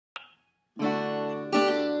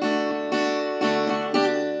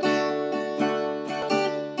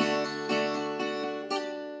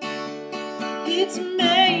It's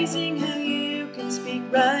amazing how you can speak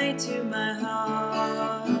right to my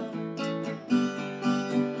heart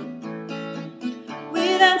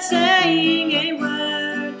without saying a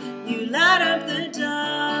word. You light up the dark.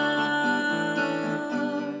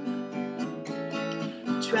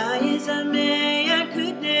 Try as I may, I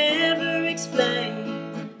could never explain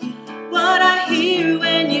what I hear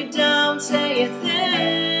when you don't say a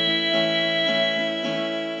thing.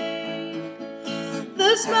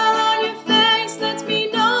 The smile on your face lets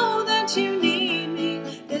me know that you need me.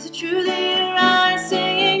 There's a truth in your eyes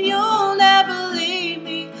saying you'll never leave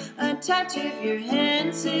me. A touch of your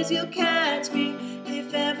hand says you'll catch me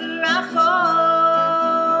if ever I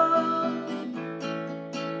fall.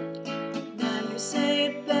 Now you say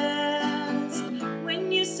it best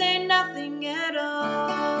when you say nothing at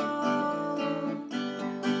all.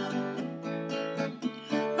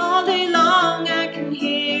 All day long I can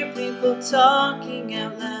hear people talking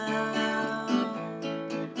out loud,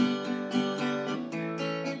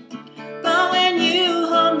 but when you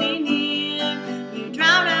hold me near, you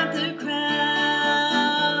drown out the crowd.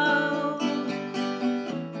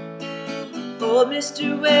 Old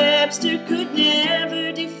Mr. Webster could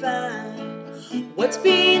never define what's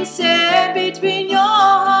being said between your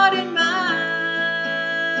heart and mine.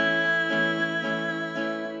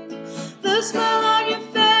 The smile on your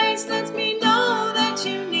face lets me know that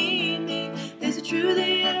you need me. There's a truth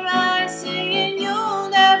in your eyes saying you'll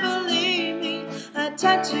never leave me. A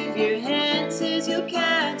touch of your hand says you'll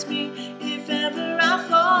catch me if ever I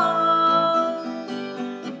fall.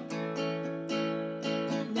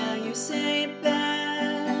 Now you say it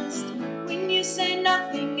best when you say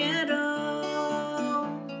nothing at all.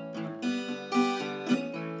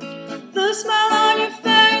 The smile on your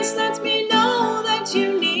face lets me know that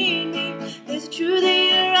you need me. There's a truth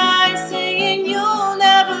in your eyes saying you'll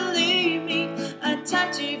never leave me. A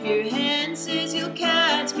touch of your hand says you'll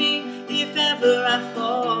catch me if ever I fall.